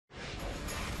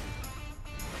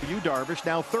Darvish,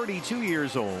 now 32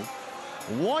 years old.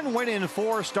 1 win in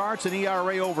 4 starts, an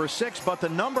ERA over 6, but the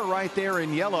number right there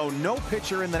in yellow, no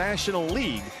pitcher in the National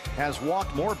League has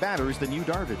walked more batters than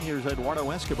Darvish. Here's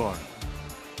Eduardo Escobar.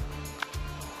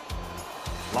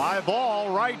 Live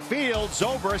ball, right field.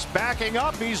 Zobrist backing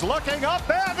up. He's looking up,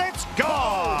 and it's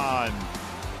gone.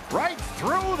 Right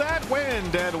through that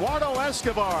wind. Eduardo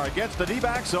Escobar gets the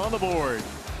D-backs on the board.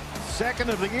 Second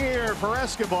of the year for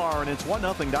Escobar, and it's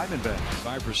 1-0 Diamondbacks.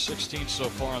 5 for 16 so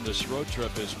far on this road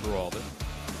trip is Peralta.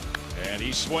 And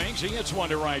he swings. He hits one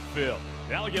to right field.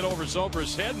 That'll get over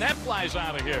Zobrist's head, and that flies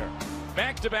out of here.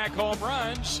 Back-to-back home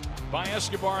runs by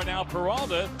Escobar and now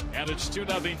Peralta, and it's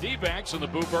 2-0 D-backs, and the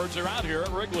Boo Birds are out here at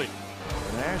Wrigley.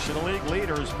 The National League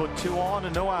leaders put 2 on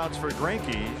and no outs for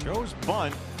Greinke. Shows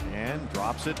bunt and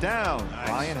drops it down. Nice.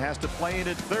 Ryan has to play it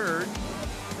at third.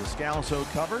 Descalso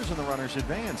covers and the runners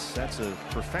advance. That's a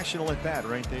professional at bat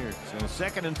right there. So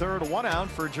second and third, 1 out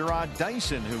for Gerard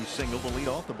Dyson, who singled the lead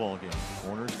off the ball game.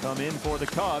 Corners come in for the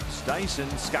Cubs. Dyson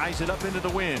skies it up into the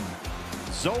wind.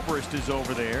 Zobrist is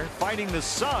over there fighting the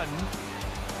sun,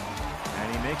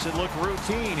 and he makes it look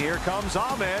routine. Here comes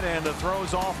Ahmed, and the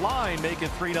throw's offline, make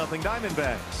it 3-0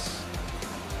 Diamondbacks.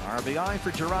 RBI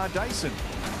for Gerard Dyson.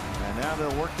 And now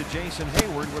they'll work to Jason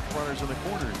Hayward with runners in the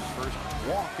corners. First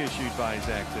walk issued by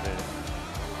Zack today.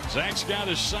 Zack's got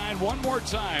his sign one more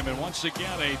time, and once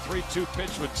again a 3-2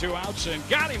 pitch with 2 outs, and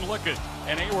got him looking,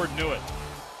 and Hayward knew it.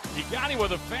 He got him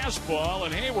with a fastball,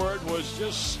 and Hayward was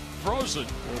just frozen.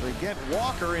 Well, they get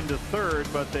Walker into third,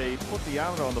 but they put the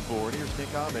out on the board. Here's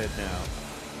Nick Ahmed now.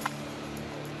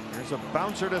 There's a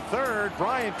bouncer to third.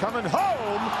 Bryant coming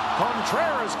home.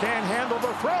 Contreras can't handle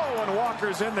the throw, and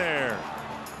Walker's in there.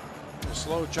 A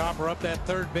slow chopper up that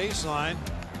third baseline.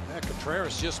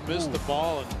 Contreras just missed the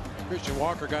ball, and Christian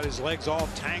Walker got his legs all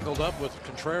tangled up with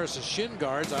Contreras' shin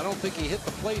guards. I don't think he hit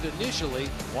the plate initially.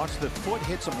 Watch, the foot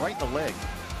hits him right in the leg.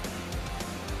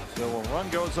 So a run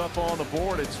goes up on the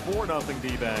board. It's 4-0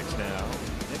 D-backs now.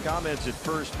 Nick Ahmed's at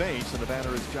first base, and the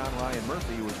batter is John Ryan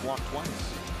Murphy, who has walked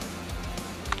twice.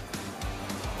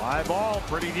 Fly ball,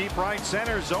 pretty deep right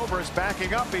center. Zobrist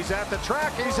backing up. He's at the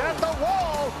track. He's at the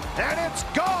wall, and it's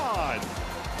gone.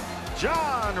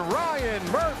 John Ryan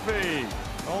Murphy.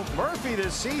 Oh, Murphy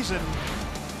this season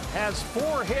has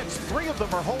 4 hits. 3 of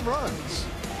them are home runs.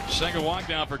 Second walk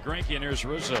down for Greinke, and here's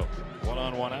Rizzo. 1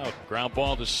 on, 1 out. Ground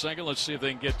ball to second. Let's see if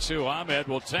they can get 2. Ahmed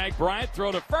will tag Bryant.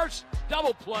 Throw to first.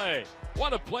 Double play.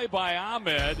 What a play by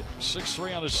Ahmed.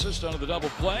 6-3 on assist under the double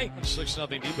play.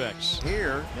 6-0 D-backs.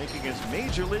 Here, making his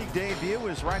major league debut,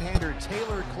 is right-hander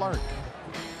Taylor Clarke.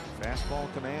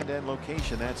 Fastball command and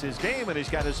location. That's his game, and he's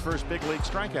got his first big league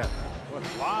strikeout.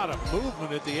 A lot of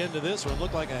movement at the end of this one.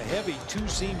 Looked like a heavy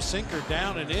 2-seam sinker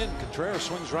down and in. Contreras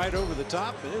swings right over the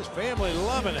top, and his family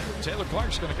loving it. Taylor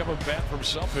Clarke's going to come up bat for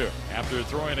himself here after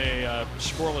throwing a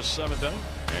scoreless 7th inning.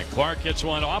 And Clarke hits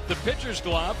one off the pitcher's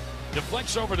glove.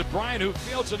 Deflects over to Bryant, who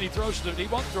fields it. He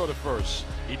won't throw to first.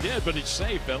 He did, but he's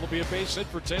safe. That'll be a base hit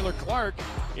for Taylor Clarke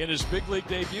in his big league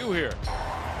debut here.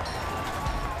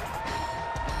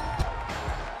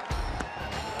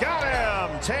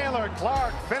 Got him! Taylor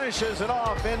Clarke finishes it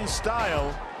off in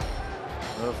style.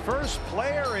 The first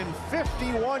player in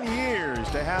 51 years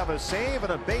to have a save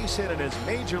and a base hit in his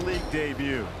major league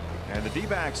debut. And the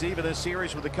D-backs even this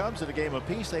series with the Cubs at a game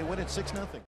apiece. They win it 6-0.